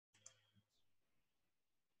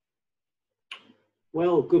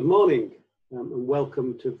Well, good morning and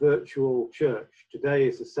welcome to Virtual Church. Today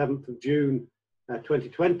is the 7th of June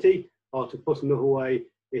 2020, or to put another way,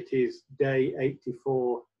 it is day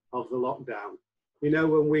 84 of the lockdown. You know,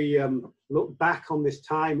 when we look back on this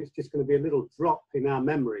time, it's just going to be a little drop in our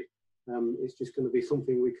memory. It's just going to be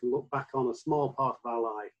something we can look back on, a small part of our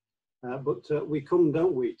life. But we come,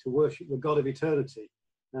 don't we, to worship the God of eternity.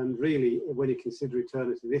 And really, when you consider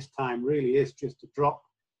eternity, this time really is just a drop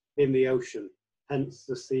in the ocean. Hence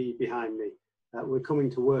the sea behind me. We're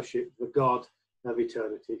coming to worship the God of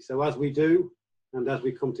eternity. So as we do, and as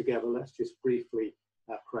we come together, let's just briefly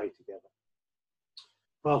pray together.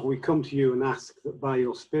 Father, we come to you and ask that by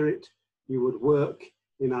your Spirit, you would work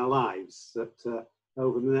in our lives, that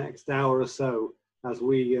over the next hour or so, as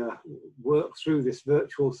we work through this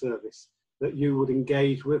virtual service, that you would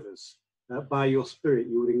engage with us. By your Spirit,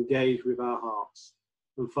 you would engage with our hearts.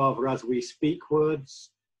 And Father, as we speak words,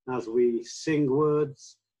 as we sing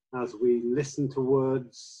words, as we listen to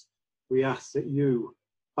words, we ask that you,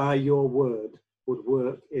 by your word, would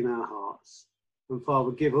work in our hearts. And Father,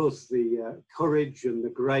 give us the courage and the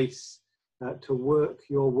grace to work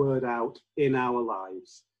your word out in our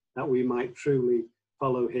lives, that we might truly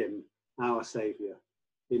follow him, our Saviour,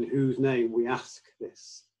 in whose name we ask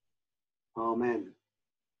this. Amen.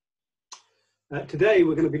 Today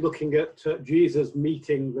we're going to be looking at Jesus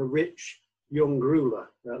meeting the rich young ruler,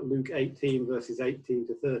 Luke 18 verses 18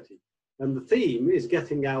 to 30. And the theme is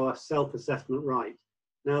getting our self-assessment right.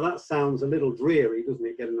 Now that sounds a little dreary, doesn't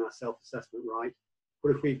it, getting our self-assessment right?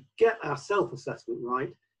 But if we get our self-assessment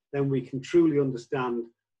right, then we can truly understand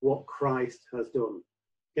what Christ has done.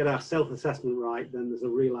 Get our self-assessment right, then there's a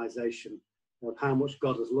realization of how much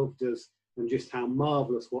God has loved us and just how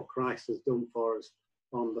marvellous what Christ has done for us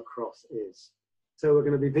on the cross is. So we're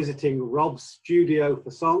going to be visiting Rob's studio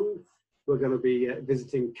for song. We're going to be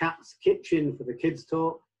visiting Kat's kitchen for the kids'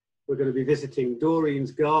 talk. We're going to be visiting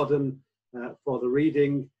Doreen's garden for the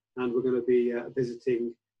reading. And we're going to be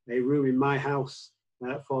visiting a room in my house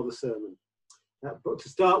for the sermon. But to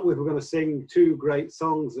start with, we're going to sing two great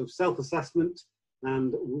songs of self-assessment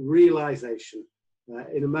and realization.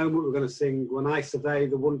 In a moment, we're going to sing When I Survey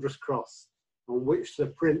the Wondrous Cross, on which the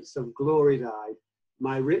Prince of Glory died.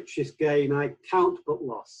 My richest gain I count but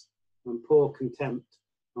loss, and pour contempt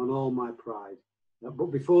on all my pride. But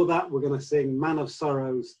before that, we're going to sing Man of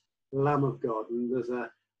Sorrows, Lamb of God. And there's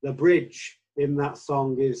the bridge in that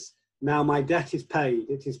song is, now my debt is paid,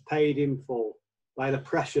 it is paid in full, by the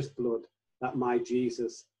precious blood that my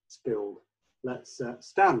Jesus spilled. Let's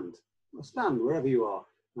stand wherever you are,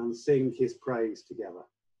 and sing his praise together.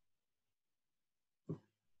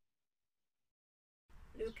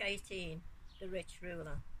 Luke 18, the rich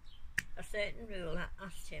ruler. A certain ruler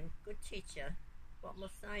asked him, Good teacher, what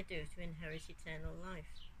must I do to inherit eternal life?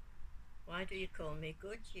 Why do you call me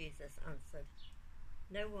good? Jesus answered.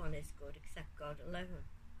 No one is good except God alone.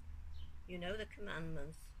 You know the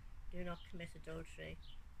commandments. Do not commit adultery.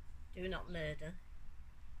 Do not murder.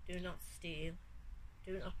 Do not steal.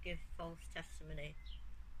 Do not give false testimony.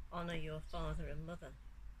 Honor your father and mother.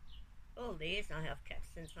 All these I have kept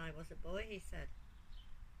since I was a boy, he said.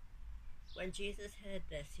 When Jesus heard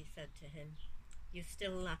this, he said to him, You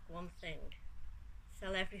still lack one thing.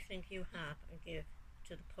 Sell everything you have and give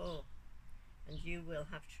to the poor, and you will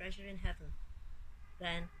have treasure in heaven.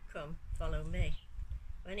 Then come, follow me.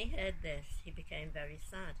 When he heard this, he became very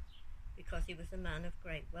sad, because he was a man of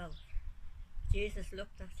great wealth. Jesus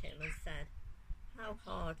looked at him and said, How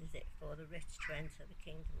hard is it for the rich to enter the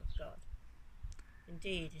kingdom of God?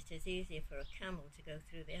 Indeed, it is easier for a camel to go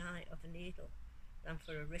through the eye of a needle than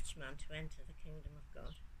for a rich man to enter the kingdom of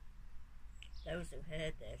God. Those who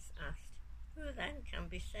heard this asked, Who then can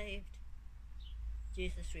be saved?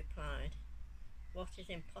 Jesus replied, What is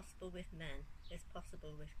impossible with men is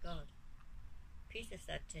possible with God. Peter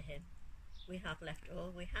said to him, We have left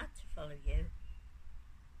all we had to follow you.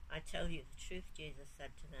 I tell you the truth, Jesus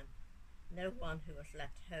said to them, no one who has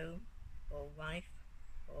left home, or wife,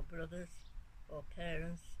 or brothers, or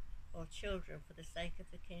parents, or children for the sake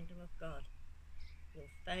of the kingdom of God will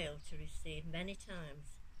fail to receive many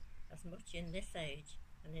times as much in this age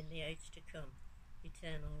and in the age to come,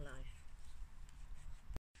 eternal life.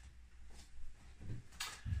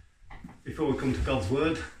 Before we come to God's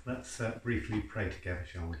word, let's briefly pray together,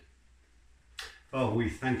 shall we? Father, we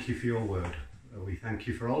thank you for your word. We thank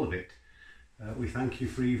you for all of it. We thank you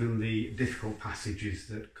for even the difficult passages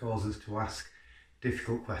that cause us to ask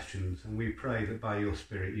difficult questions. And we pray that by your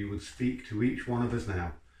Spirit you would speak to each one of us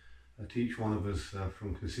now, that each one of us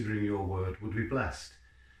from considering your word would be blessed.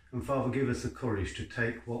 And Father, give us the courage to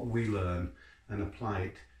take what we learn and apply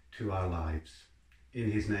it to our lives.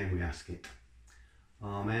 In his name we ask it.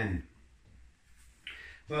 Amen.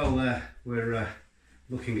 Well, we're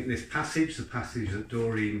looking at this passage, the passage that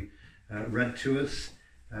Doreen read to us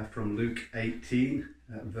from Luke 18,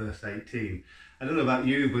 verse 18. I don't know about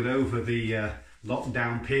you, but over the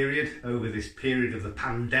lockdown period, over this period of the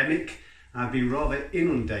pandemic, I've been rather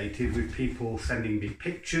inundated with people sending me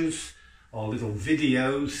pictures or little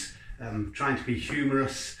videos, trying to be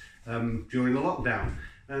humorous during the lockdown.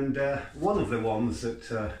 And one of the ones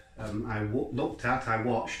that I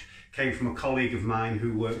watched, came from a colleague of mine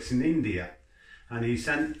who works in India. And he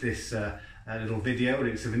sent this little video, and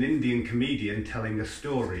it's of an Indian comedian telling a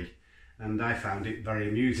story. And I found it very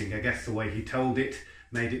amusing. I guess the way he told it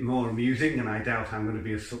made it more amusing, and I doubt I'm going to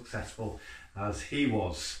be as successful as he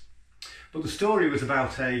was. But the story was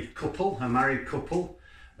about a couple, a married couple,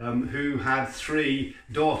 who had 3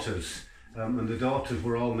 daughters. And the daughters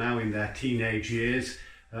were all now in their teenage years.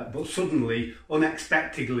 But suddenly,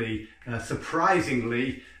 unexpectedly,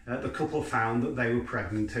 surprisingly, the couple found that they were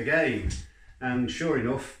pregnant again. And sure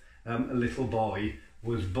enough, a little boy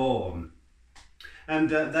was born. And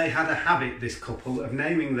they had a habit, this couple, of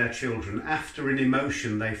naming their children after an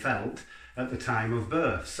emotion they felt at the time of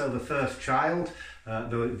birth. So the first child,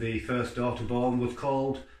 the first daughter born, was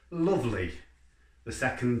called Lovely. The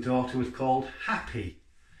second daughter was called Happy.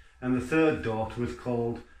 And the third daughter was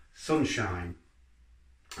called Sunshine.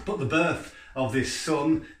 But the birth of this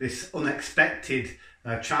son, this unexpected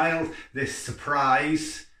child, this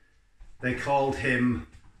surprise, they called him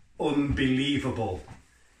Unbelievable.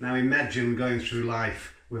 Now imagine going through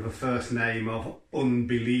life with a first name of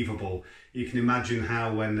Unbelievable. You can imagine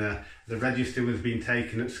how when the register was being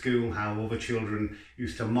taken at school, how other children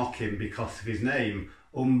used to mock him because of his name,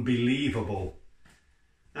 Unbelievable.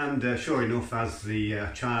 And sure enough, as the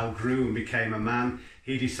child grew and became a man,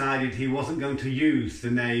 he decided he wasn't going to use the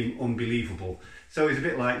name Unbelievable. So he's a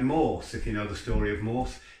bit like Morse, if you know the story of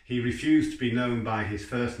Morse. He refused to be known by his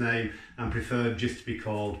first name and preferred just to be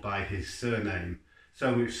called by his surname.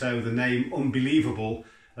 So much so the name Unbelievable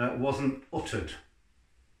wasn't uttered.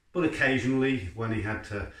 But occasionally, when he had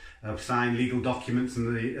to sign legal documents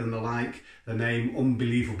and the like, the name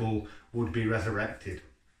Unbelievable would be resurrected.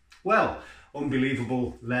 Well,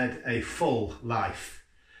 Unbelievable led a full life.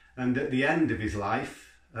 And at the end of his life,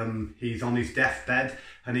 he's on his deathbed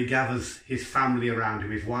and he gathers his family around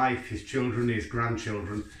him, his wife, his children, his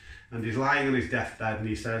grandchildren, and he's lying on his deathbed and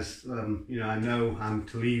he says, I know I'm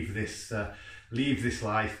to leave this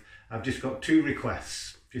life. I've just got 2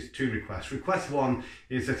 requests, just 2 requests. Request 1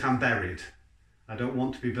 is that I'm buried. I don't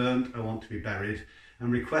want to be burnt, I want to be buried.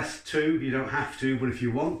 And request 2, you don't have to, but if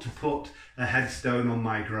you want to put a headstone on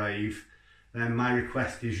my grave, then my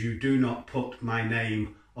request is you do not put my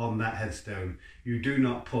name on that headstone. You do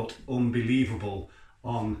not put Unbelievable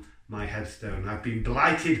on my headstone. I've been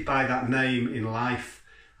blighted by that name in life.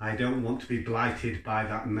 I don't want to be blighted by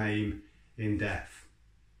that name in death.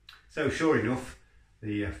 So sure enough,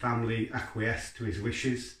 the family acquiesced to his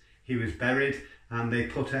wishes. He was buried and they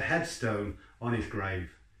put a headstone on his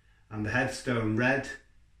grave. And the headstone read,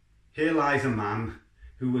 "Here lies a man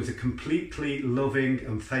who was a completely loving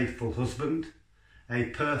and faithful husband, a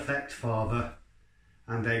perfect father,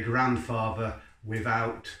 and a grandfather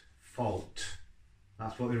without fault."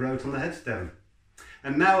 That's what they wrote on the headstone.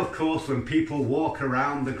 And now, of course, when people walk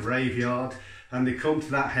around the graveyard and they come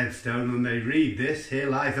to that headstone and they read this, "Here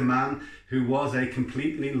lies a man who was a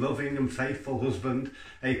completely loving and faithful husband,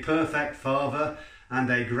 a perfect father, and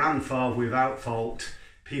a grandfather without fault,"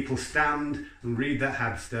 people stand and read that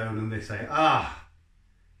headstone and they say,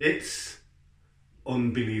 it's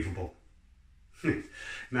unbelievable.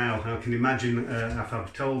 Now, I can imagine if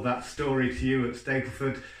I've told that story to you at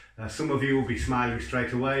Stapleford, some of you will be smiling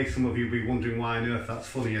straight away, some of you will be wondering why on earth that's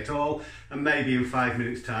funny at all, and maybe in 5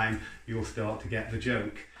 minutes' time you'll start to get the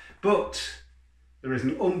joke. But there is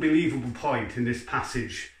an unbelievable point in this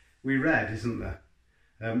passage we read, isn't there?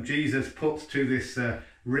 Jesus puts to this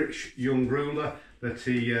rich young ruler that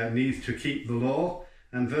he needs to keep the law.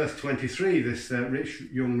 And verse 23, this rich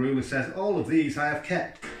young ruler says, "All of these I have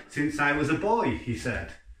kept since I was a boy," he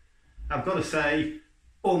said. I've got to say,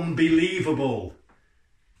 unbelievable.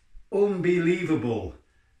 Unbelievable.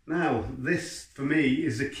 Now, this, for me,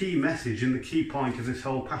 is the key message and the key point of this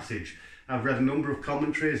whole passage. I've read a number of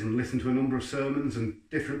commentaries and listened to a number of sermons, and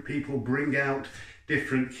different people bring out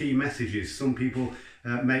different key messages. Some people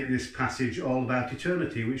make this passage all about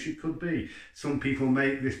eternity, which it could be. Some people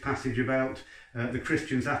make this passage about the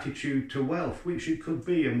Christian's attitude to wealth, which it could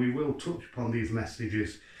be, and we will touch upon these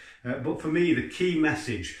messages. But for me, the key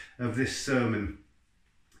message of this sermon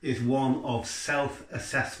is one of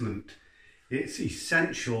self-assessment. It's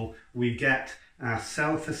essential we get our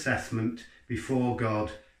self-assessment before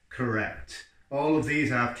God correct. All of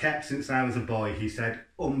these I've kept since I was a boy, he said.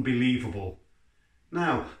 Unbelievable.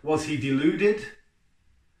 Now, was he deluded?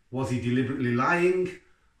 Was he deliberately lying?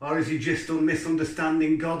 Or is he just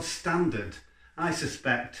misunderstanding God's standard? I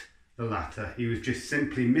suspect the latter. He was just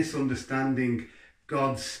simply misunderstanding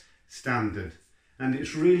God's standard. And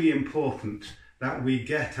it's really important that we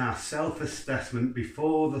get our self-assessment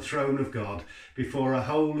before the throne of God, before a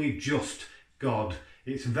holy, just God.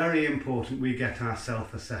 It's very important we get our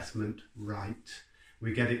self-assessment right.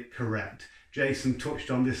 We get it correct. Jason touched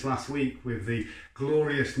on this last week with the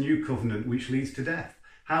glorious new covenant which leads to death.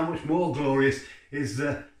 How much more glorious is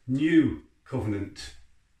the new covenant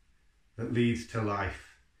that leads to life?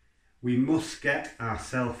 We must get our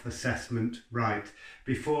self-assessment right.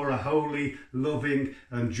 Before a holy, loving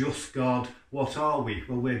and just God, what are we?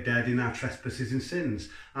 Well, we're dead in our trespasses and sins.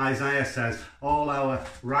 Isaiah says, all our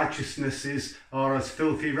righteousnesses are as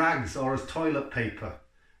filthy rags or as toilet paper.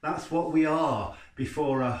 That's what we are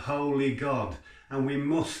before a holy God. And we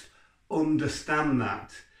must understand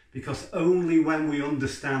that, because only when we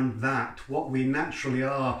understand that, what we naturally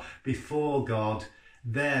are before God,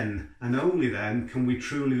 then and only then can we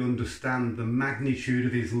truly understand the magnitude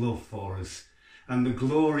of his love for us and the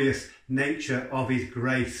glorious nature of his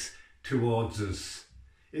grace towards us.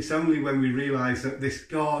 It's only when we realise that this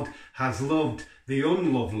God has loved the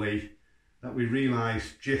unlovely that we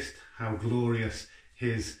realise just how glorious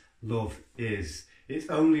his love is. It's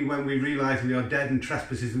only when we realise we are dead in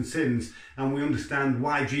trespasses and sins and we understand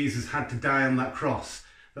why Jesus had to die on that cross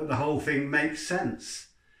that the whole thing makes sense.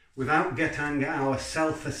 Without getting our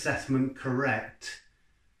self-assessment correct,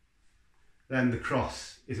 then the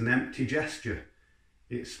cross is an empty gesture.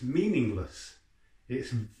 It's meaningless.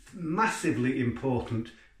 It's massively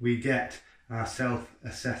important we get our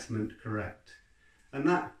self-assessment correct. And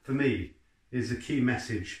that, for me, is the key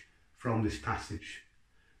message from this passage.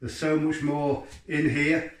 There's so much more in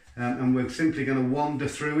here, and we're simply going to wander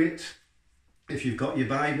through it. If you've got your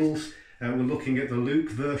Bibles, we're looking at the Luke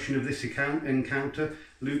version of this encounter,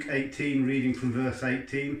 Luke 18, reading from verse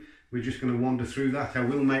 18. We're just going to wander through that. I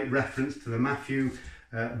will make reference to the Matthew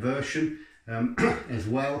version as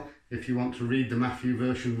well, if you want to read the Matthew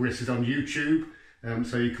version. This is on YouTube,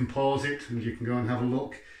 so you can pause it and you can go and have a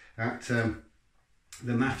look at the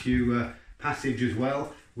Matthew passage as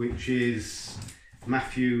well, which is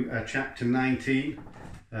Matthew chapter 19.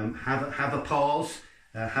 Have a pause.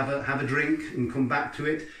 Have a drink and come back to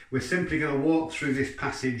it. We're simply going to walk through this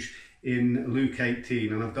passage in Luke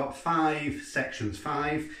 18, and I've got 5 sections.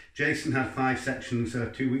 5. Jason had 5 sections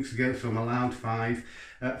 2 weeks ago, so I'm allowed 5.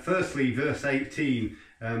 Firstly, verse 18,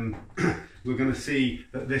 we're going to see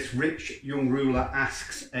that this rich young ruler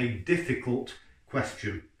asks a difficult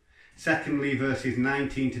question. Secondly, verses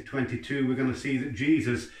 19 to 22, we're going to see that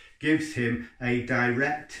Jesus gives him a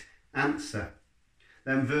direct answer.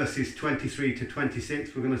 Then verses 23 to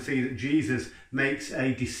 26, we're going to see that Jesus makes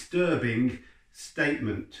a disturbing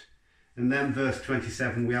statement. And then verse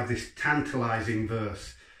 27, we have this tantalizing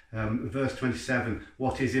verse. Verse 27,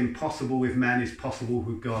 what is impossible with men is possible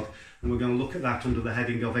with God. And we're going to look at that under the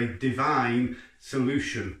heading of a divine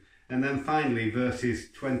solution. And then finally, verses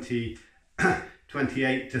 28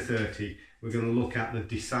 to 30, we're going to look at the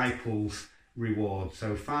disciples' reward.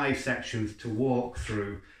 So 5 sections to walk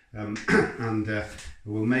through. And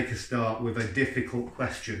we'll make a start with a difficult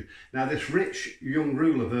question. Now, this rich young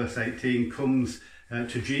ruler, verse 18, comes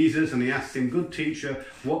to Jesus and he asks him, "Good teacher,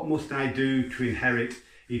 what must I do to inherit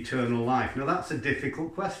eternal life?" Now, that's a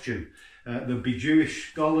difficult question. There'll be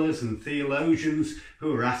Jewish scholars and theologians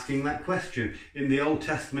who are asking that question. In the Old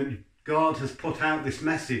Testament, God has put out this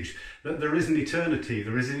message that there is an eternity,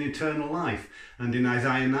 there is an eternal life. And in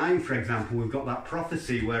Isaiah 9, for example, we've got that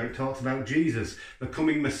prophecy where it talks about Jesus, the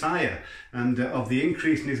coming Messiah, and of the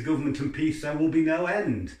increase in his government and peace there will be no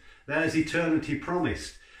end. There's eternity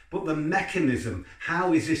promised. But the mechanism,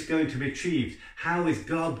 how is this going to be achieved? How is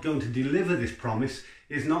God going to deliver this promise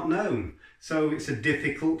is not known. So it's a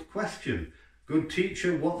difficult question. Good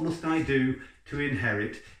teacher, what must I do to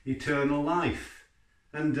inherit eternal life?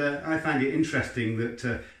 And I find it interesting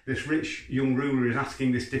that this rich young ruler is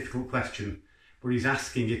asking this difficult question, but he's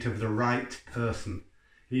asking it of the right person.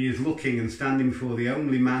 He is looking and standing before the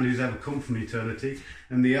only man who's ever come from eternity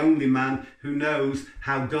and the only man who knows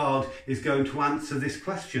how God is going to answer this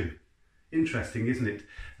question. Interesting, isn't it?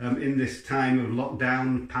 In this time of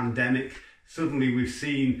lockdown, pandemic, suddenly we've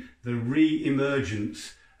seen the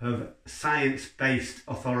re-emergence of science-based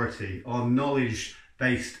authority or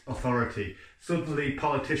knowledge-based authority. Suddenly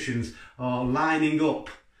politicians are lining up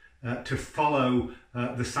to follow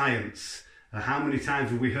the science. How many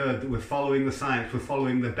times have we heard that we're following the science, we're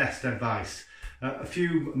following the best advice? A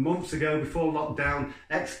few months ago, before lockdown,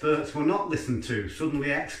 experts were not listened to.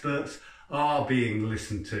 Suddenly experts are being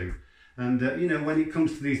listened to. And, when it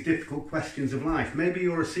comes to these difficult questions of life, maybe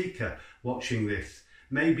you're a seeker watching this.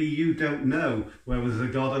 Maybe you don't know whether there's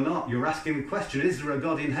a God or not. You're asking the question, is there a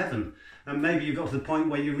God in heaven? And maybe you've got to the point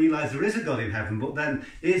where you realise there is a God in heaven, but then,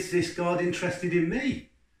 is this God interested in me?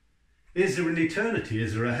 Is there an eternity?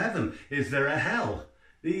 Is there a heaven? Is there a hell?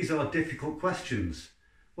 These are difficult questions.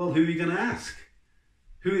 Well, who are you going to ask?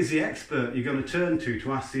 Who is the expert you're going to turn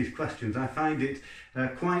to ask these questions? I find it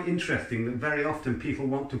quite interesting that very often people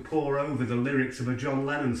want to pore over the lyrics of a John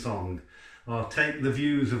Lennon song, or take the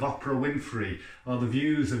views of Oprah Winfrey, or the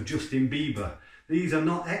views of Justin Bieber. These are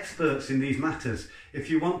not experts in these matters. If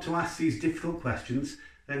you want to ask these difficult questions,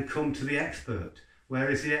 then come to the expert. Where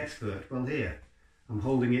is the expert? Well, here. I'm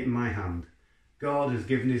holding it in my hand. God has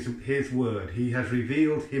given his word. He has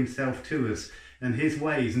revealed himself to us and his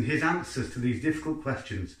ways and his answers to these difficult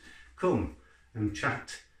questions. Come and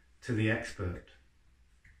chat to the expert.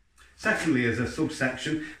 Secondly, as a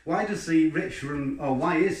subsection, why is the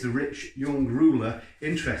rich young ruler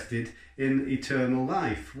interested in eternal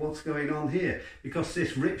life? What's going on here? Because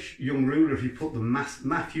this rich young ruler, if you put the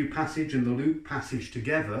Matthew passage and the Luke passage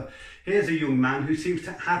together, here's a young man who seems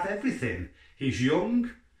to have everything. He's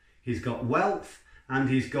young, he's got wealth, and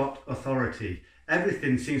he's got authority.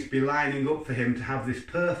 Everything seems to be lining up for him to have this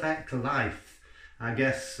perfect life. I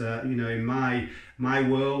guess, in my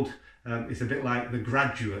world, it's a bit like the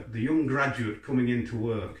young graduate coming into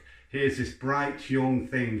work. Here's this bright young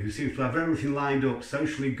thing who seems to have everything lined up,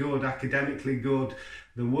 socially good, academically good.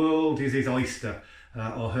 The world is his oyster,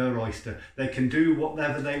 or her oyster. They can do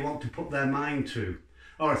whatever they want to put their mind to.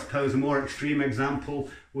 Or I suppose a more extreme example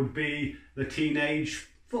would be the teenage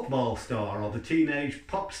football star or the teenage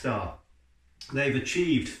pop star. They've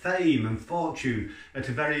achieved fame and fortune at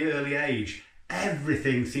a very early age.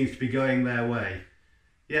 Everything seems to be going their way.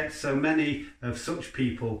 Yet so many of such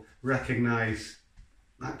people recognise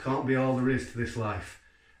that can't be all there is to this life.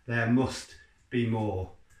 There must be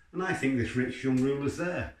more. And I think this rich young ruler's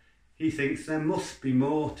there. He thinks there must be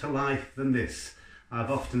more to life than this. I've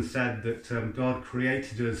often said that God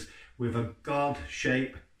created us with a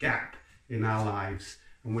God-shaped gap in our lives,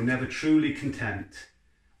 and we're never truly content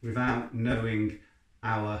without knowing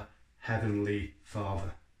our Heavenly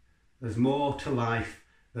Father. There's more to life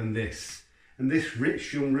than this. And this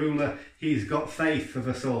rich young ruler, he's got faith of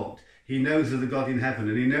a sort. He knows there's a God in heaven,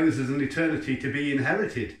 and he knows there's an eternity to be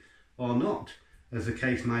inherited, or not, as the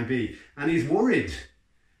case might be. And he's worried.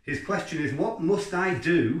 His question is, what must I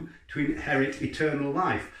do to inherit eternal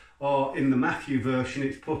life? Or in the Matthew version,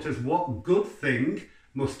 it's put as, what good thing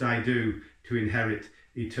must I do to inherit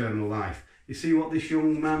eternal life? You see what this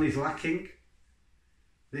young man is lacking?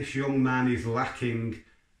 This young man is lacking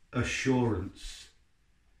assurance.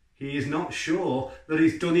 He is not sure that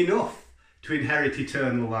he's done enough to inherit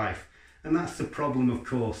eternal life. And that's the problem, of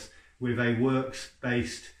course, with a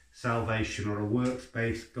works-based salvation or a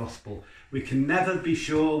works-based gospel. We can never be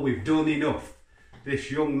sure we've done enough.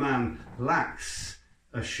 This young man lacks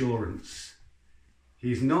assurance.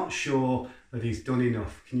 He's not sure that he's done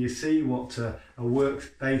enough. Can you see what a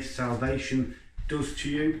works-based salvation does to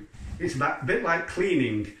you? It's a bit like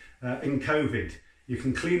cleaning in COVID. You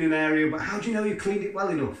can clean an area, but how do you know you cleaned it well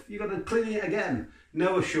enough? You've got to clean it again.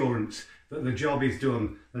 No assurance that the job is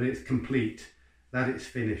done, that it's complete, that it's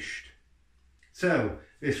finished. So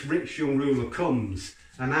this rich young ruler comes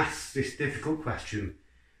and asks this difficult question,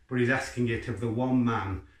 but he's asking it of the one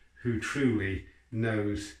man who truly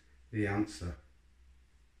knows the answer.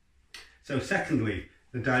 So secondly,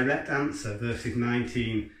 the direct answer, verses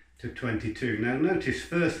 19 to 22. Now notice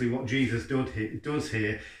firstly what Jesus does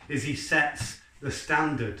here is he sets the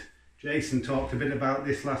standard. Jason talked a bit about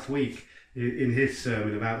this last week in his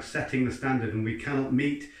sermon about setting the standard, and we cannot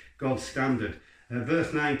meet God's standard.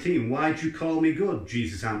 Verse 19, why do you call me good?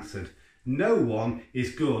 Jesus answered, no one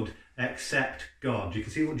is good except God. You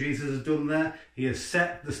can see what Jesus has done there. He has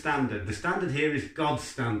set the standard. The standard here is God's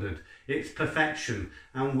standard. It's perfection,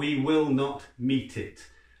 and we will not meet it.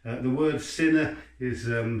 The word sinner is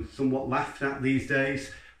somewhat laughed at these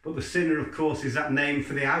days, but the sinner, of course, is that name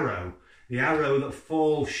for the arrow that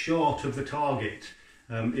falls short of the target.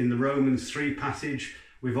 In the Romans 3 passage,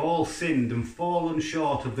 we've all sinned and fallen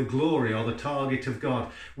short of the glory or the target of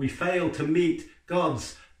God. We fail to meet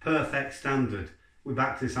God's perfect standard. We're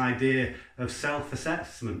back to this idea of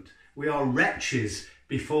self-assessment. We are wretches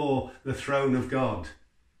before the throne of God.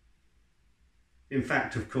 In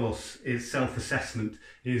fact, of course, its self-assessment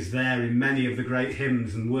is there in many of the great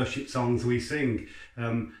hymns and worship songs we sing.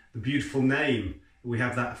 The beautiful name, we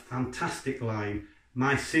have that fantastic line,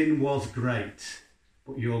 "My sin was great,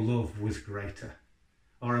 but your love was greater."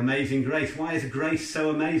 Or Amazing Grace. Why is grace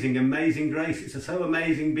so amazing? Amazing Grace, it's so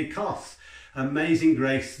amazing because amazing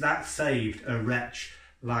grace that saved a wretch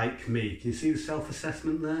like me. Can you see the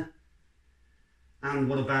self-assessment there? And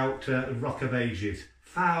what about Rock of Ages?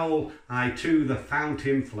 "Foul I to the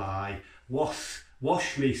fountain fly,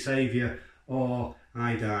 wash me, Saviour, or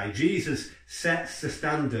I die." Jesus sets the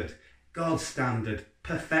standard, God's standard,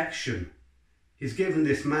 perfection. He's given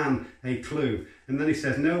this man a clue. And then he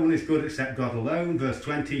says, no one is good except God alone. Verse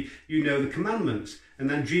 20, you know the commandments. And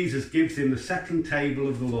then Jesus gives him the second table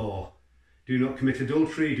of the law. Do not commit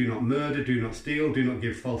adultery, do not murder, do not steal, do not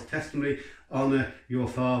give false testimony, honour your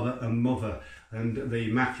father and mother. And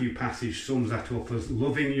the Matthew passage sums that up as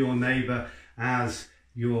loving your neighbour as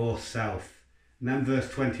yourself. And then verse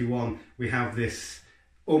 21, we have this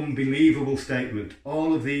unbelievable statement.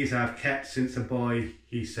 All of these I've kept since a boy,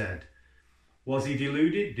 he said. Was he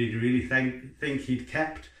deluded? Did he really think he'd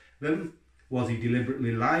kept them? Was he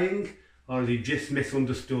deliberately lying? Or had he just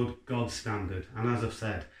misunderstood God's standard? And as I've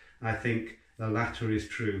said, I think the latter is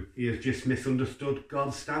true. He has just misunderstood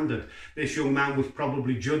God's standard. This young man was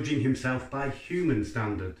probably judging himself by human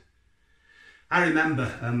standard. I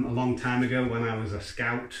remember a long time ago when I was a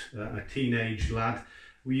scout, a teenage lad,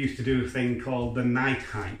 we used to do a thing called the night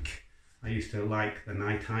hike. I used to like the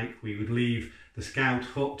night hike. We would leave the scout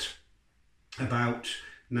hut about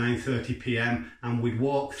 9:30 p.m. and we'd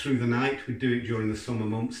walk through the night. We'd do it during the summer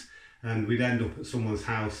months and we'd end up at someone's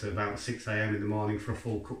house at about 6 a.m. in the morning for a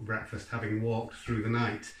full cooked breakfast, having walked through the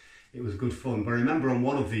night. It was good fun. But I remember on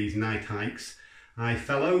one of these night hikes I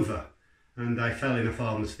fell over and I fell in a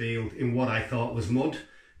farmer's field in what I thought was mud.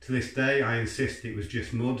 To this day I insist it was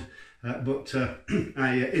just mud, but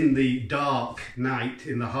in the dark night,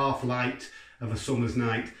 in the half light of a summer's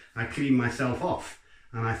night, I cleaned myself off.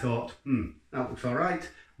 And I thought, that looks all right.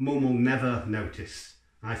 Mum will never notice.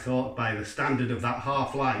 I thought by the standard of that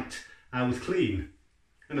half light, I was clean.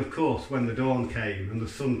 And of course, when the dawn came and the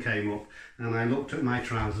sun came up and I looked at my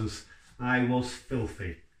trousers, I was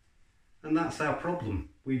filthy. And that's our problem.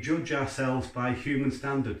 We judge ourselves by human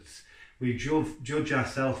standards. We judge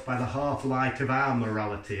ourselves by the half light of our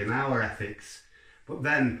morality and our ethics. But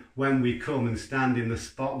then when we come and stand in the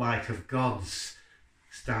spotlight of God's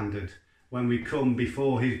standard, when we come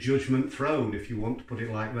before his judgment throne, if you want to put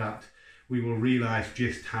it like that, we will realise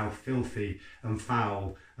just how filthy and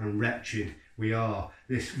foul and wretched we are.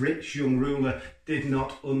 This rich young ruler did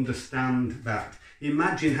not understand that.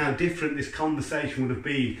 Imagine how different this conversation would have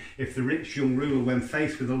been if the rich young ruler, when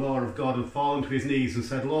faced with the law of God, had fallen to his knees and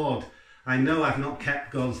said, Lord, I know I've not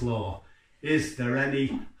kept God's law. Is there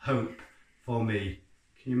any hope for me?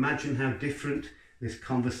 Can you imagine how different this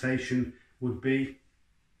conversation would be?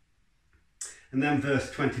 And then verse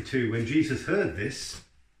 22, when Jesus heard this,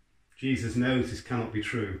 Jesus knows this cannot be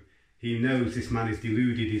true. He knows this man is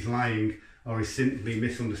deluded, he's lying, or is simply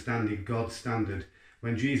misunderstanding God's standard.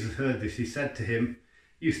 When Jesus heard this, he said to him,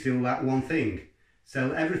 you still lack one thing.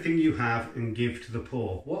 Sell everything you have and give to the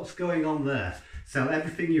poor. What's going on there? Sell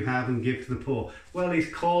everything you have and give to the poor. Well,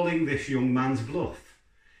 he's calling this young man's bluff.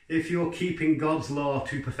 If you're keeping God's law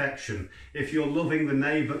to perfection, if you're loving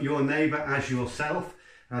your neighbour as yourself,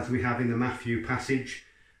 as we have in the Matthew passage,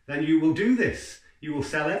 then you will do this. You will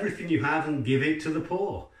sell everything you have and give it to the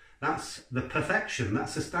poor. That's the perfection,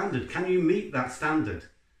 that's the standard. Can you meet that standard?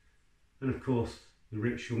 And of course, the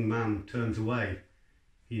rich young man turns away.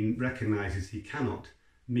 He recognises he cannot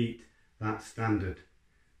meet that standard.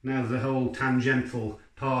 Now the whole tangential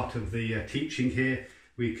part of the teaching here,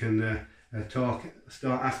 we can start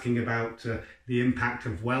asking about the impact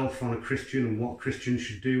of wealth on a Christian and what Christians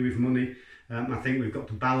should do with money. I think we've got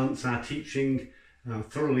to balance our teaching,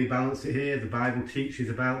 thoroughly balance it here. The Bible teaches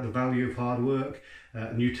about the value of hard work.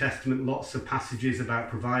 New Testament, lots of passages about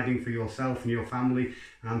providing for yourself and your family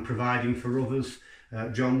and providing for others.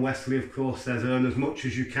 John Wesley, of course, says, earn as much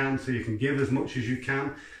as you can so you can give as much as you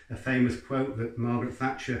can. A famous quote that Margaret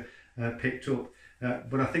Thatcher picked up.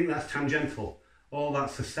 But I think that's tangential. All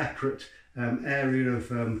that's a separate area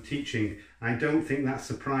of teaching. I don't think that's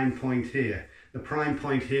the prime point here. The prime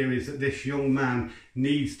point here is that this young man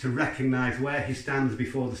needs to recognise where he stands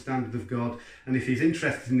before the standard of God. And if he's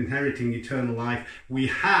interested in inheriting eternal life, we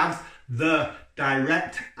have the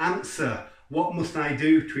direct answer. What must I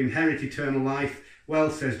do to inherit eternal life? Well,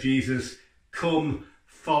 says Jesus, come,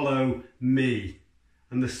 follow me.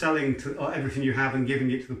 And the selling to everything you have and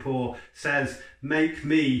giving it to the poor says, make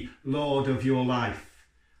me Lord of your life.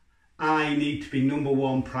 I need to be number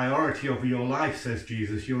one priority of your life, says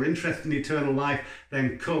Jesus. You're interested in eternal life,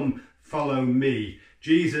 then come follow me.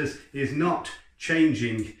 Jesus is not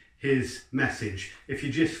changing his message. If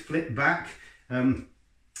you just flip back to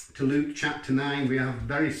Luke chapter 9, we have a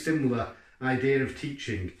very similar idea of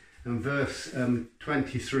teaching. And verse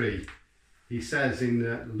 23, he says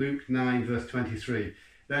in Luke 9 verse 23,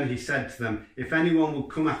 then he said to them, if anyone will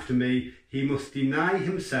come after me, he must deny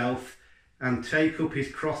himself and take up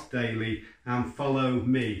his cross daily and follow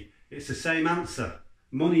me. It's the same answer.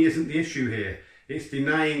 Money isn't the issue here. It's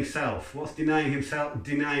denying self. What's denying himself?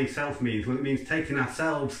 Denying self means? Well, it means taking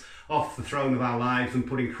ourselves off the throne of our lives and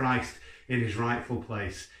putting Christ in his rightful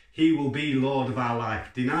place. He will be Lord of our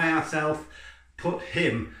life. Deny ourselves, put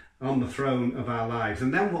him on the throne of our lives.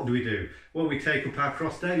 And then what do? Well, we take up our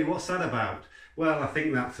cross daily. What's that about? Well, I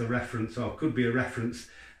think that's a reference, or could be a reference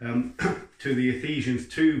to the Ephesians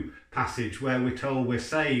 2 passage, where we're told we're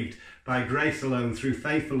saved by grace alone, through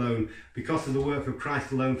faith alone, because of the work of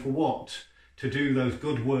Christ alone. For what? To do those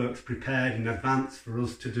good works prepared in advance for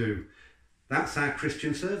us to do. That's our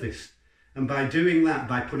Christian service. And by doing that,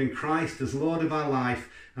 by putting Christ as Lord of our life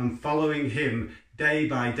and following him day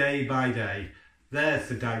by day by day, there's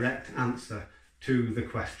the direct answer to the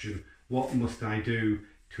question, what must I do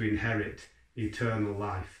to inherit eternal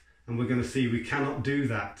life? And we're going to see we cannot do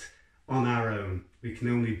that on our own. We can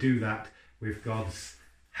only do that with God's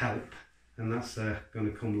help. And that's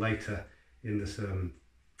going to come later in the sermon.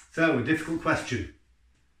 So, a difficult question,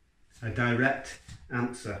 a direct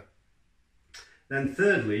answer. Then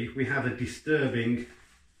thirdly, we have a disturbing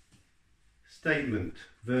statement,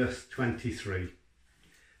 verse 23.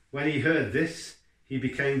 When he heard this, he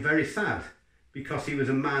became very sad, because he was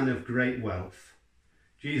a man of great wealth.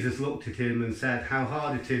 Jesus looked at him and said, how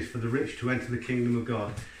hard it is for the rich to enter the kingdom of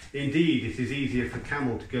God. Indeed, it is easier for a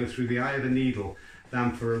camel to go through the eye of a needle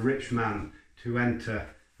than for a rich man to enter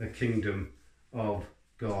the kingdom of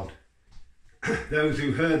God. Those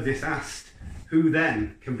who heard this asked, who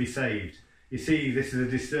then can be saved? You see, this is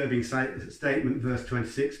a disturbing statement, verse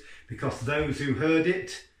 26, because those who heard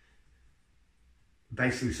it,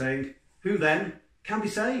 basically saying, who then can be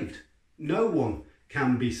saved? No one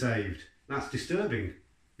can be saved. That's disturbing.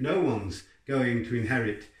 No one's going to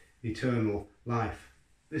inherit eternal life.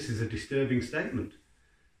 This is a disturbing statement.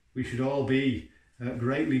 We should all be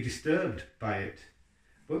greatly disturbed by it.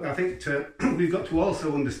 But I think we've got to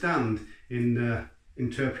also understand in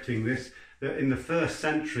interpreting this, that in the first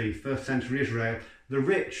century Israel, the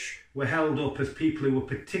rich were held up as people who were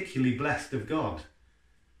particularly blessed of God.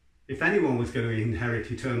 If anyone was going to inherit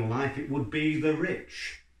eternal life, it would be the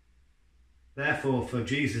rich. Therefore, for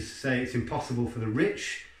Jesus to say it's impossible for the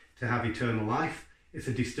rich to have eternal life, it's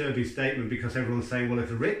a disturbing statement, because everyone's saying, well, if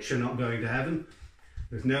the rich are not going to heaven,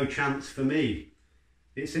 there's no chance for me.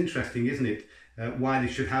 It's interesting, isn't it, why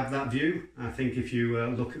they should have that view? I think if you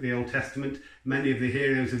look at the Old Testament, many of the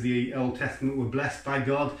heroes of the Old Testament were blessed by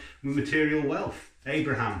God with material wealth.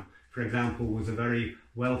 Abraham, for example, was a very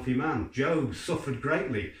wealthy man. Job suffered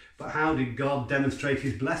greatly, but how did God demonstrate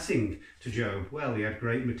his blessing to Job? Well, he had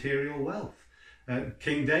great material wealth.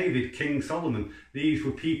 King David, King Solomon, these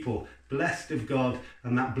were people blessed of God,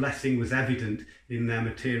 and that blessing was evident in their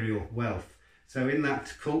material wealth. So in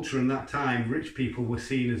that culture and that time, rich people were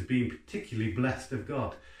seen as being particularly blessed of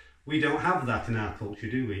God. We don't have that in our culture,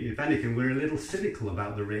 do we? If anything, we're a little cynical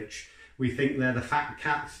about the rich. We think they're the fat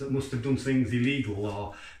cats that must have done things illegal,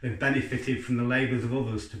 or they've benefited from the labours of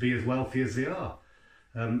others to be as wealthy as they are.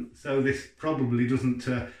 So this probably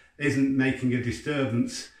isn't making a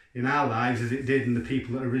disturbance in our lives as it did in the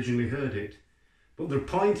people that originally heard it. But the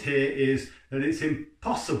point here is that it's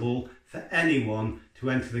impossible for anyone to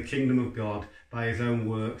enter the kingdom of God by his own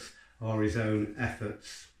works or his own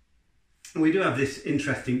efforts. And we do have this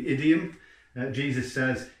interesting idiom. Jesus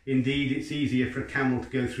says, indeed, it's easier for a camel to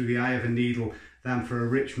go through the eye of a needle than for a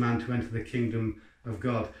rich man to enter the kingdom of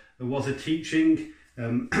God. There was a teaching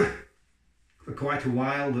for quite a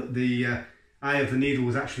while that the eye of the needle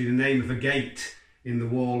was actually the name of a gate in the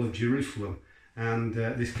wall of Jerusalem. And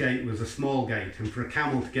this gate was a small gate, and for a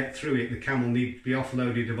camel to get through it, the camel needed to be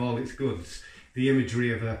offloaded of all its goods. The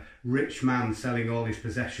imagery of a rich man selling all his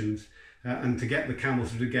possessions. And to get the camel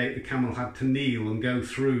through the gate, the camel had to kneel and go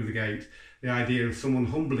through the gate. The idea of someone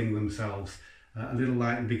humbling themselves, a little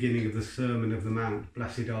like the beginning of the Sermon of the Mount,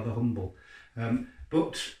 blessed are the humble.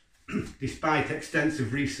 But despite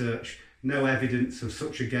extensive research, no evidence of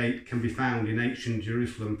such a gate can be found in ancient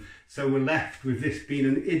Jerusalem. So we're left with this being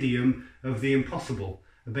an idiom of the impossible,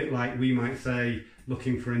 a bit like we might say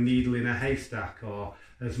looking for a needle in a haystack, or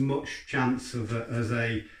as much chance of as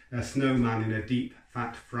a snowman in a deep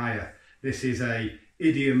fat fryer. This is a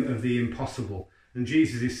idiom of the impossible. And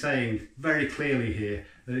Jesus is saying very clearly here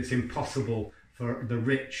that it's impossible for the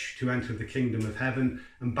rich to enter the kingdom of heaven.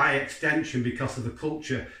 And by extension, because of the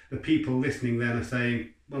culture, the people listening then are saying,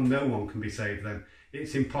 well, no one can be saved then.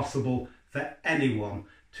 It's impossible for anyone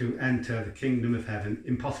to enter the kingdom of heaven,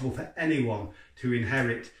 impossible for anyone to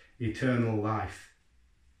inherit eternal life.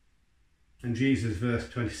 And Jesus, verse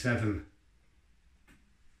 27,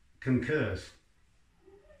 concurs.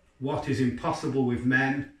 What is impossible with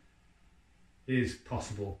men is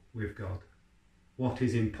possible with God. What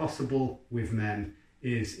is impossible with men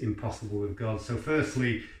is impossible with God. So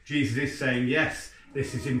firstly, Jesus is saying, yes,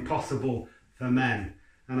 this is impossible for men.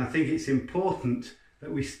 And I think it's important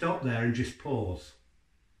that we stop there and just pause.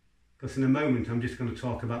 Because in a moment, I'm just going to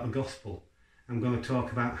talk about the gospel. I'm going to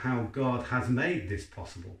talk about how God has made this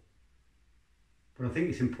possible. But I think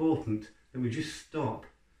it's important that we just stop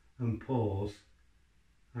and pause.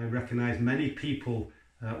 I recognise many people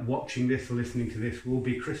watching this or listening to this will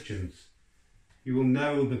be Christians. You will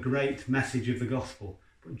know the great message of the gospel,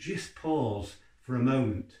 but just pause for a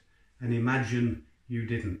moment and imagine you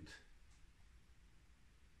didn't.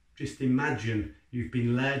 Just imagine you've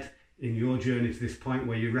been led in your journey to this point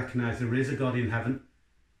where you recognise there is a God in heaven.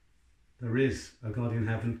 There is a God in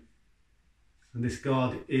heaven. And this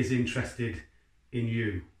God is interested in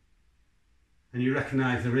you. And you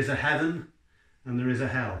recognise there is a heaven and there is a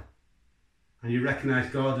hell. And you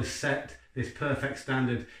recognise God has set this perfect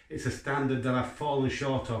standard. It's a standard that I've fallen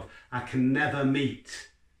short of. I can never meet.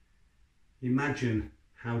 Imagine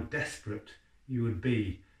how desperate you would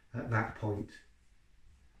be at that point.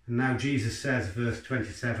 And now Jesus says, verse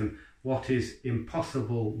 27, what is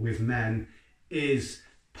impossible with men is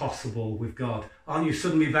possible with God. Aren't you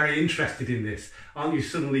suddenly very interested in this? Aren't you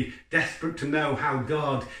suddenly desperate to know how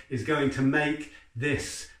God is going to make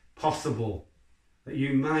this possible? That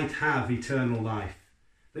you might have eternal life,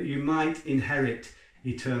 that you might inherit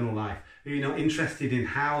eternal life. Are you not interested in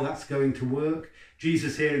how that's going to work?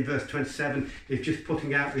 Jesus here in verse 27 is just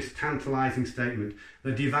putting out this tantalizing statement.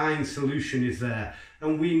 The divine solution is there.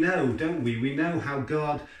 And we know, don't we? We know how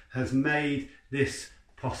God has made this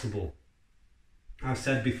possible. I've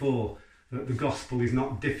said before that the gospel is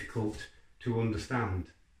not difficult to understand.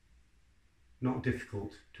 Not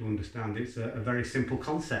difficult to understand. It's a very simple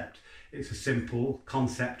concept. It's a simple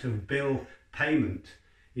concept of bill payment.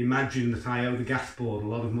 Imagine that I owe the gas board a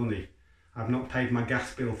lot of money. I've not paid my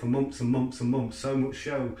gas bill for months and months and months. So much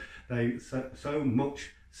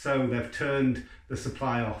so they've turned the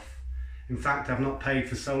supply off. In fact, I've not paid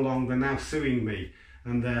for so long they're now suing me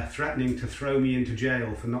and they're threatening to throw me into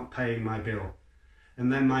jail for not paying my bill.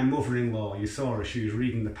 And then my mother-in-law, you saw her, she was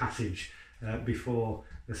reading the passage before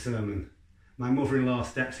the sermon. My mother-in-law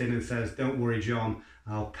steps in and says, don't worry, John,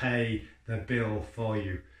 I'll pay the bill for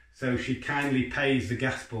you. So she kindly pays the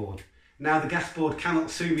gas board. Now the gas board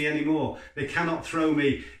cannot sue me anymore. They cannot throw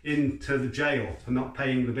me into the jail for not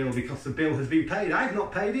paying the bill because the bill has been paid. I've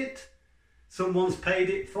not paid it. Someone's paid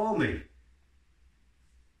it for me.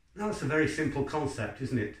 Now it's a very simple concept,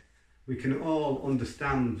 isn't it? We can all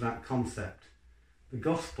understand that concept. The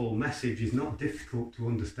gospel message is not difficult to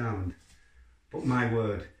understand, but my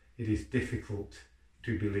word, it is difficult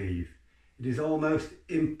to believe. It is almost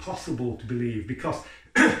impossible to believe because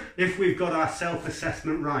if we've got our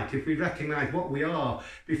self-assessment right, if we recognise what we are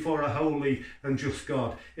before a holy and just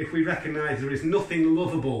God, if we recognise there is nothing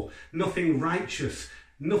lovable, nothing righteous,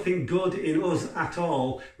 nothing good in us at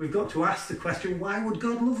all, we've got to ask the question, why would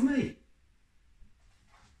God love me?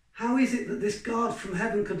 How is it that this God from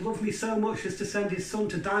heaven could love me so much as to send his son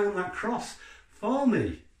to die on that cross for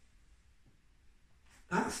me?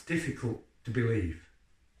 That's difficult to believe.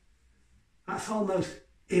 That's almost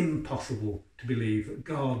impossible to believe that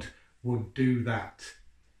God would do that.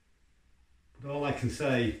 But all I can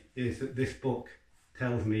say is that this book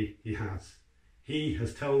tells me he has. He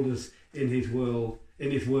has told us in his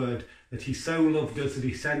word that he so loved us that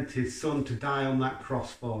he sent his son to die on that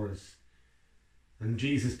cross for us. And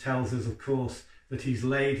Jesus tells us, of course, that he's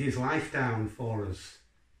laid his life down for us.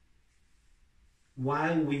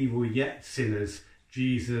 While we were yet sinners,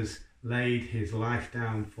 Jesus laid his life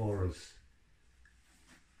down for us.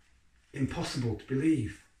 Impossible to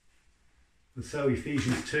believe. And so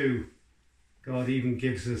Ephesians 2, God even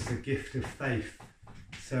gives us the gift of faith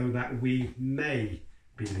so that we may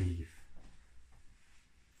believe.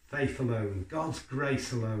 Faith alone, God's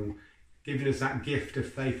grace alone, giving us that gift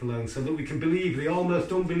of faith alone so that we can believe the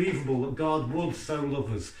almost unbelievable that God would so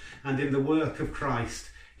love us, and in the work of Christ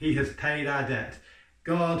he has paid our debt.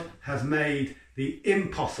 God has made the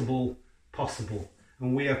impossible possible.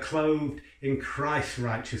 and we are clothed in Christ's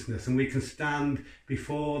righteousness, and we can stand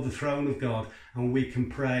before the throne of God and we can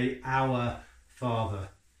pray, Our Father,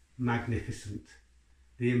 magnificent,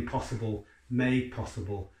 the impossible made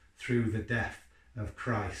possible through the death of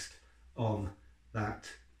Christ on that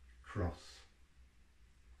cross.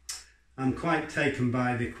 I'm quite taken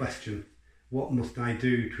by the question, what must I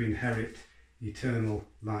do to inherit eternal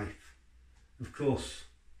life? Of course,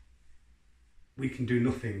 we can do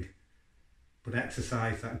nothing but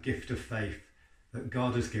exercise that gift of faith that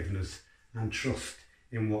God has given us and trust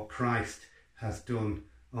in what Christ has done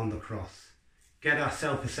on the cross. Get our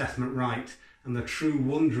self-assessment right, and the true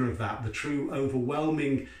wonder of that, the true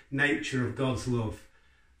overwhelming nature of God's love,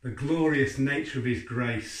 the glorious nature of his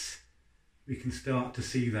grace, we can start to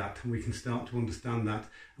see that, and we can start to understand that,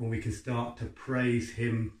 and we can start to praise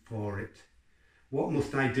him for it. What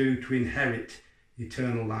must I do to inherit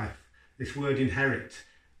eternal life? This word inherit,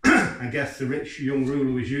 I guess the rich young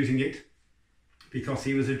ruler was using it because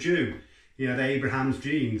he was a Jew. He had Abraham's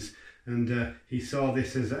genes, and he saw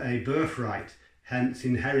this as a birthright, hence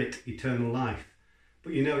inherit eternal life.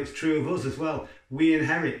 But you know, it's true of us as well. We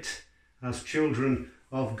inherit, as children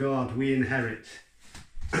of God, we inherit.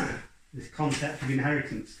 This concept of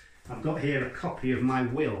inheritance. I've got here a copy of my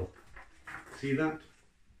will. See that?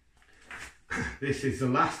 This is the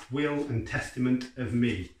last will and testament of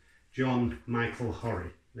me, John Michael Horry.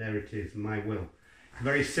 There it is, my will. A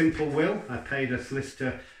very simple will. I paid a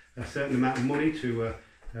solicitor a certain amount of money to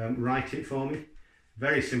write it for me.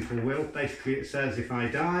 Very simple will. Basically it says if I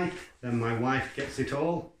die, then my wife gets it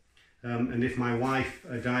all. And if my wife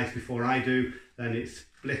dies before I do, then it's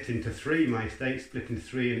split into three. My estate's split into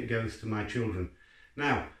three and it goes to my children.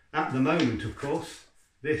 Now, at the moment, of course,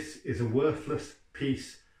 this is a worthless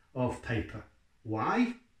piece of paper.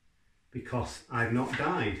 Why? Because I've not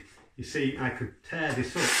died. You see, I could tear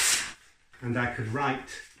this up and I could write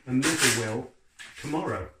another will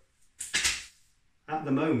tomorrow. At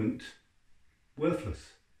the moment,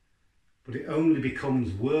 worthless. But it only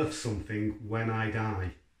becomes worth something when I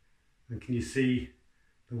die. And can you see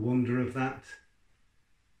the wonder of that?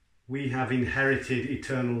 We have inherited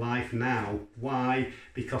eternal life now. Why?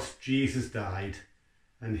 Because Jesus died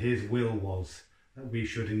and his will was that we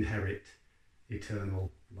should inherit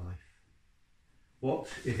eternal life. What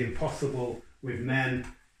is impossible with men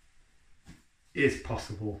is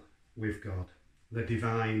possible with God, the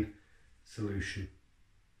divine solution.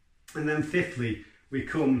 And then fifthly, we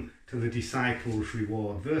come to the disciples'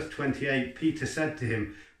 reward. Verse 28, Peter said to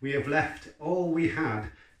him, we have left all we had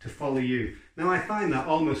to follow you. Now I find that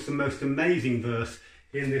almost the most amazing verse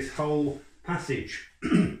in this whole passage.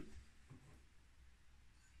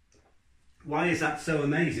 Why is that so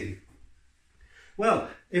amazing? Well,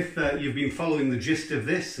 if you've been following the gist of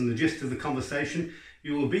this and the gist of the conversation,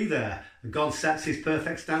 you will be there. God sets his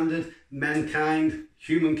perfect standard. Mankind,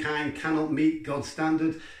 humankind cannot meet God's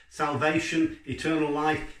standard. Salvation, eternal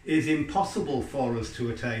life is impossible for us to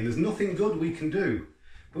attain. There's nothing good we can do.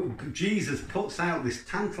 But Jesus puts out this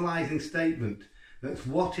tantalizing statement that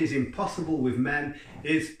what is impossible with men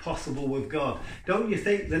is possible with God. Don't you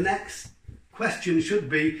think the next question should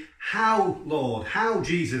be, how, Lord, how,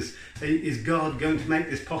 Jesus, is God going to make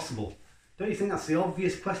this possible? Don't you think that's the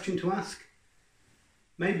obvious question to ask?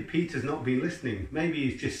 Maybe Peter's not been listening. Maybe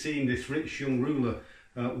he's just seen this rich young ruler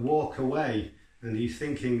walk away and he's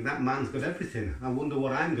thinking, that man's got everything. I wonder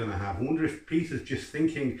what I'm going to have. I wonder if Peter's just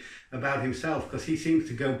thinking about himself, because he seems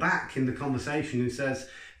to go back in the conversation and says,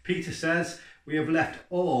 Peter says, we have left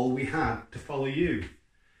all we had to follow you.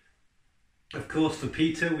 Of course, for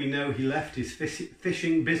Peter, we know he left his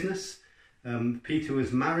fishing business. Peter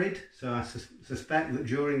was married, so I suspect that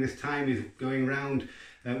during this time he's going around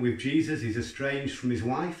with Jesus. He's estranged from his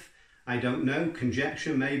wife. I don't know,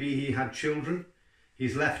 conjecture, maybe he had children.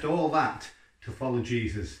 He's left all that to follow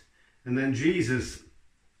Jesus. And then Jesus,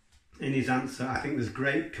 in his answer, I think there's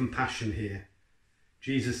great compassion here.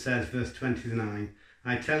 Jesus says, verse 29,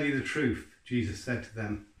 I tell you the truth, Jesus said to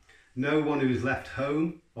them, no one who has left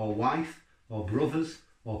home or wife or brothers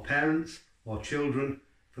or parents or children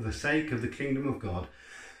for the sake of the kingdom of God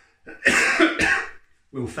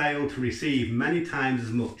will fail to receive many times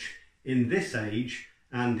as much in this age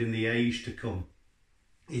and in the age to come,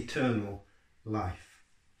 eternal life.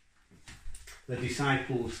 The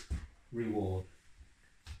disciples' reward.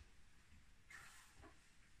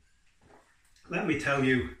 Let me tell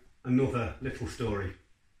you another little story.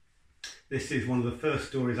 This is one of the first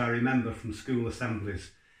stories I remember from school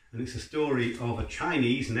assemblies, and it's a story of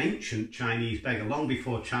an ancient Chinese beggar, long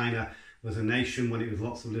before China was a nation, when it was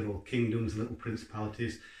lots of little kingdoms, little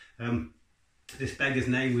principalities. This beggar's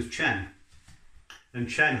name was Chen, And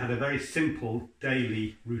Chen had a very simple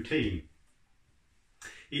daily routine.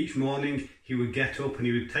 Each morning he would get up and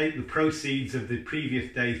he would take the proceeds of the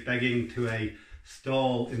previous day's begging to a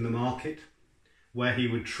stall in the market, where he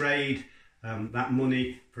would trade that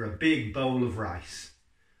money for a big bowl of rice.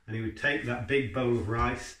 And he would take that big bowl of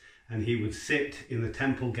rice and he would sit in the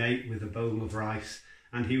temple gate with a bowl of rice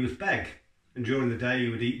and he would beg. And during the day he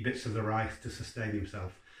would eat bits of the rice to sustain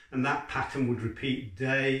himself. And that pattern would repeat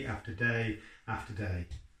day after day after day.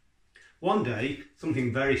 One day,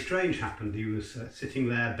 something very strange happened. He was sitting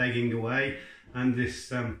there begging away, and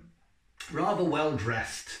this rather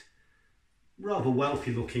well-dressed, rather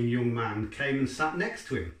wealthy-looking young man came and sat next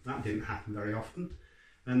to him. That didn't happen very often.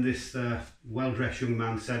 And this well-dressed young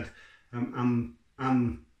man said,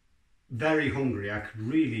 I'm very hungry. I could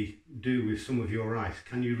really do with some of your rice.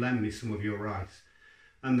 Can you lend me some of your rice?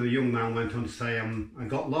 And the young man went on to say, I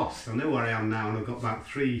got lost. I know where I am now, and I've got about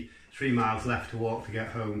three miles left to walk to get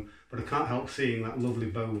home, but I can't help seeing that lovely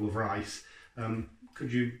bowl of rice.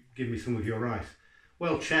 Could you give me some of your rice?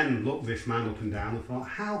 Well, Chen looked this man up and down and thought,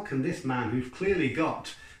 how can this man, who's clearly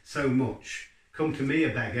got so much, come to me, a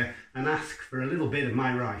beggar, and ask for a little bit of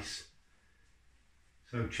my rice?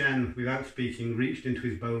 So Chen, without speaking, reached into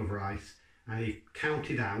his bowl of rice and he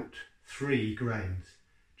counted out 3 grains.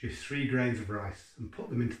 Just 3 grains of rice, and put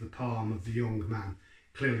them into the palm of the young man.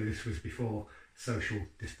 Clearly this was before social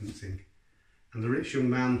distancing. And the rich young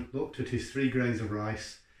man looked at his 3 grains of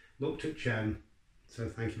rice, looked at Chen,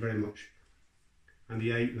 said thank you very much, and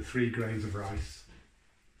he ate the 3 grains of rice,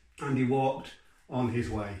 and he walked on his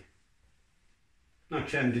way. Now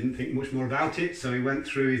Chen didn't think much more about it, so he went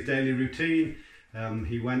through his daily routine.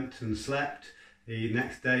 He went and slept. The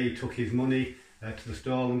next day he took his money to the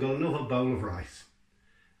stall and got another bowl of rice.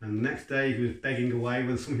 And the next day he was begging away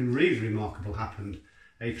when something really remarkable happened.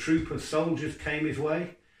 A troop of soldiers came his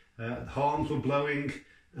way, the horns were blowing,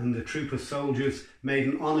 and the troop of soldiers made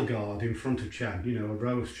an honour guard in front of Chen, a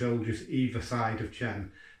row of soldiers either side of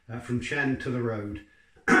Chen, from Chen to the road.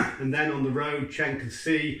 And then on the road Chen could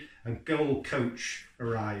see a gold coach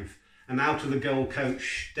arrive, and out of the gold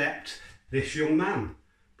coach stepped this young man.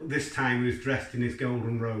 But this time he was dressed in his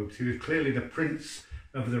golden robes. He was clearly the prince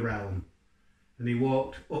of the realm. And he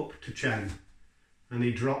walked up to Chen and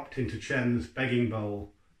he dropped into Chen's begging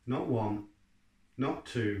bowl, not 1, not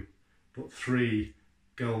 2, but 3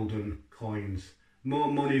 golden coins.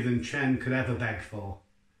 More money than Chen could ever beg for.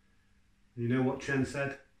 You know what Chen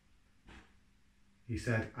said? He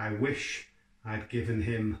said, I wish I'd given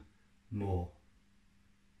him more.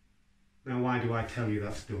 Now, why do I tell you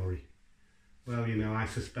that story? Well, I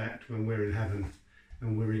suspect when we're in heaven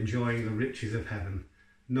and we're enjoying the riches of heaven,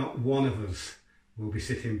 not one of us will be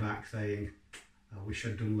sitting back saying, I wish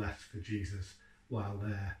I'd done less for Jesus while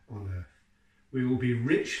there on earth. We will be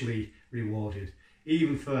richly rewarded,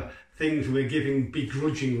 even for things we're giving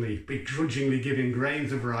begrudgingly giving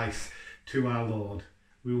grains of rice to our Lord.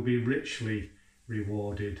 We will be richly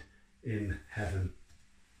rewarded in heaven.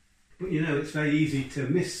 But it's very easy to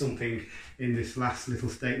miss something in this last little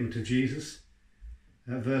statement of Jesus.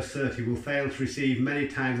 Verse 30, will fail to receive many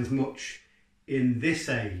times as much in this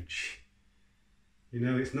age.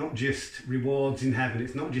 It's not just rewards in heaven.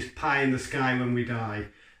 It's not just pie in the sky when we die.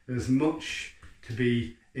 There's much to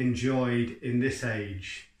be enjoyed in this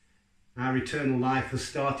age. Our eternal life has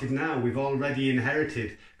started now. We've already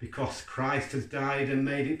inherited because Christ has died and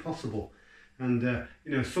made it possible. And,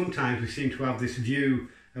 sometimes we seem to have this view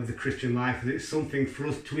of the Christian life that it's something for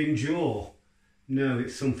us to endure. No,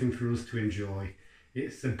 it's something for us to enjoy.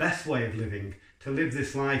 It's the best way of living, to live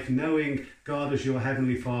this life knowing God as your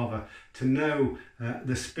Heavenly Father, to know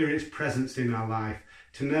the Spirit's presence in our life,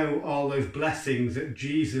 to know all those blessings that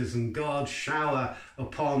Jesus and God shower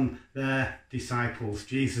upon their disciples.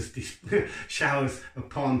 Jesus showers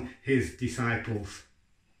upon his disciples.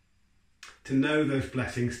 To know those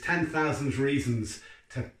blessings, 10,000 reasons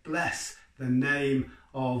to bless the name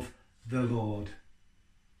of the Lord.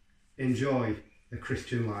 Enjoy the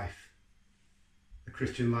Christian life. The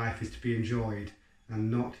Christian life is to be enjoyed and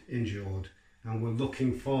not endured, and we're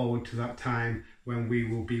looking forward to that time when we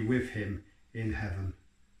will be with him in heaven.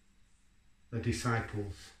 The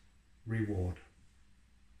disciples' reward.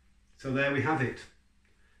 So there we have it.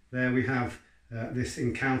 There we have this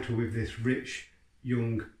encounter with this rich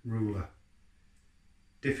young ruler.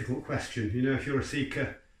 Difficult question. If you're a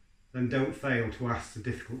seeker, then don't fail to ask the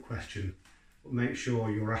difficult question, but make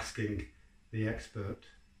sure you're asking the expert.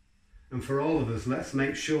 And for all of us, let's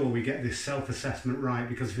make sure we get this self-assessment right,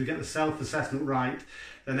 because if we get the self-assessment right,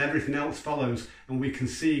 then everything else follows and we can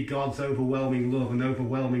see God's overwhelming love and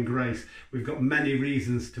overwhelming grace. We've got many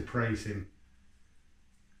reasons to praise him.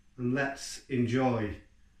 and let's enjoy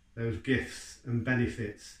those gifts and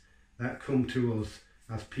benefits that come to us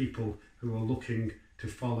as people who are looking to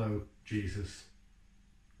follow Jesus.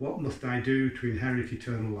 What must I do to inherit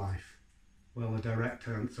eternal life? Well, the direct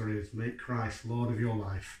answer is make Christ Lord of your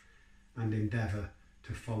life and endeavour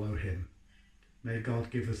to follow him. May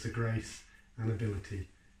God give us the grace and ability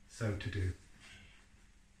so to do.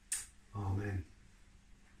 Amen.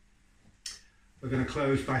 We're going to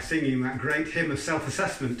close by singing that great hymn of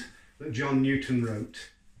self-assessment that John Newton wrote.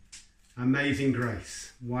 Amazing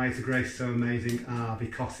grace. Why is the grace so amazing?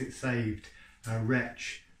 Because it saved a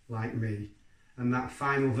wretch like me. And that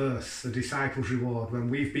final verse, the disciples' reward, when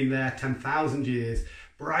we've been there 10,000 years,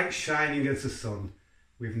 bright shining as the sun,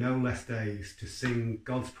 with no less days to sing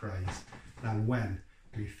God's praise than when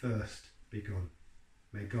we first begun.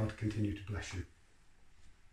 May God continue to bless you.